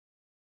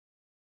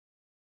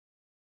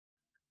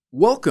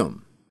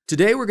Welcome!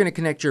 Today we're going to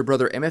connect your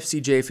Brother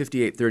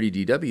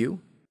MFC-J5830DW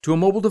to a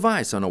mobile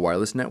device on a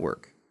wireless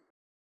network.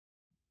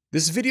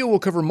 This video will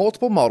cover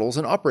multiple models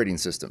and operating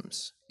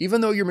systems.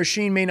 Even though your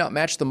machine may not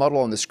match the model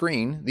on the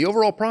screen, the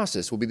overall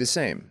process will be the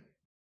same.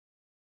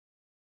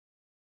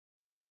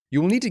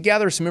 You will need to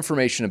gather some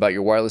information about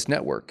your wireless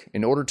network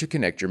in order to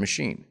connect your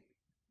machine.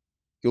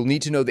 You'll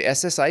need to know the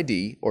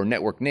SSID or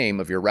network name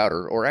of your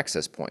router or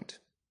access point.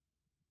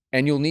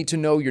 And you'll need to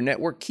know your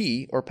network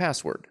key or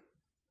password.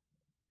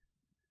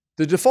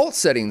 The default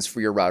settings for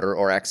your router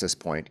or access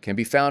point can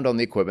be found on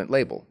the equipment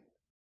label.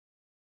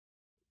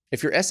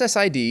 If your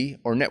SSID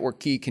or network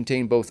key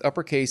contain both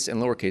uppercase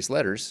and lowercase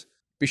letters,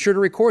 be sure to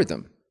record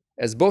them,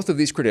 as both of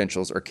these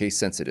credentials are case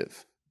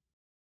sensitive.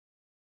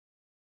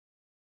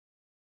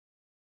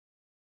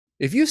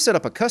 If you've set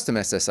up a custom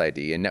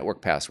SSID and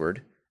network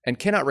password and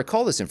cannot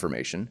recall this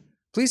information,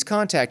 please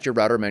contact your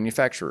router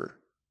manufacturer.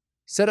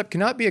 Setup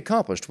cannot be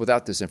accomplished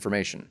without this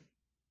information.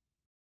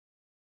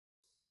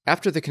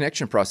 After the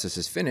connection process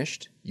is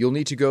finished, you'll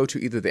need to go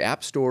to either the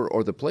App Store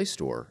or the Play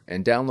Store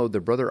and download the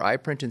Brother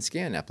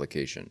iPrint&Scan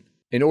application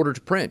in order to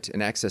print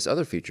and access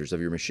other features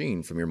of your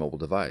machine from your mobile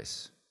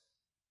device.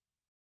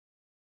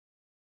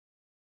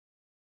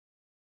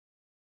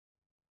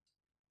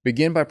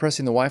 Begin by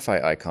pressing the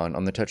Wi-Fi icon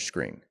on the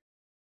touchscreen.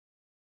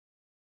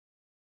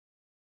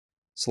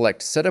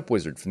 Select Setup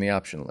Wizard from the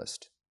option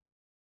list.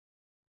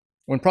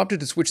 When prompted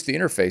to switch the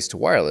interface to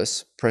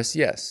wireless, press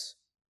Yes.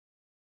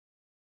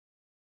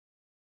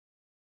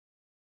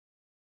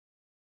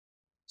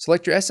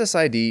 Select your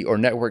SSID or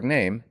network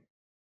name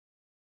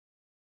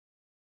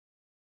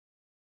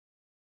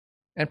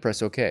and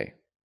press OK.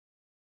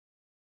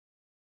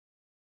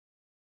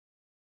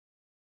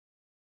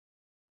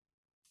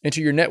 Enter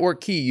your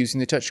network key using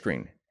the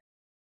touchscreen.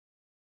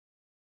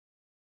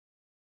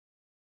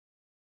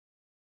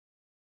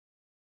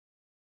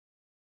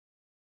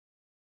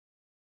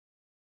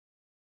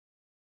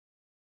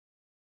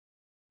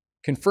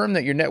 Confirm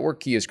that your network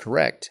key is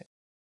correct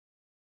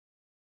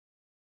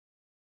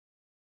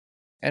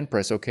and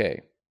press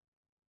OK.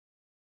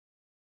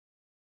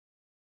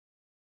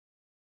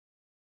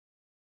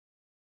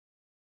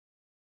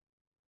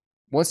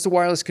 Once the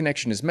wireless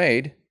connection is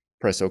made,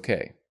 press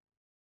OK.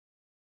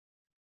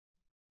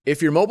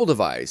 If your mobile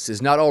device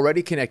is not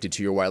already connected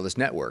to your wireless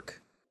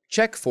network,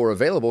 check for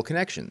available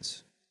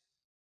connections.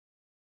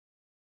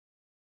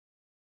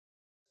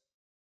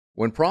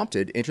 When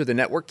prompted, enter the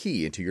network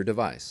key into your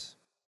device.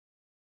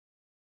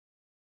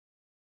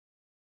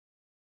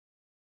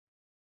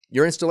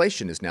 Your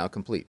installation is now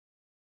complete.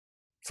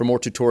 For more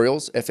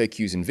tutorials,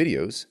 FAQs, and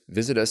videos,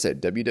 visit us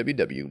at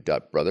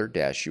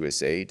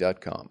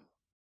www.brother-usa.com.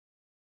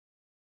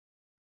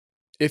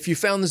 If you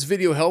found this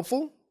video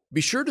helpful, be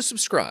sure to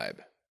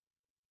subscribe.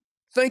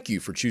 Thank you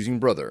for choosing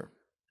Brother.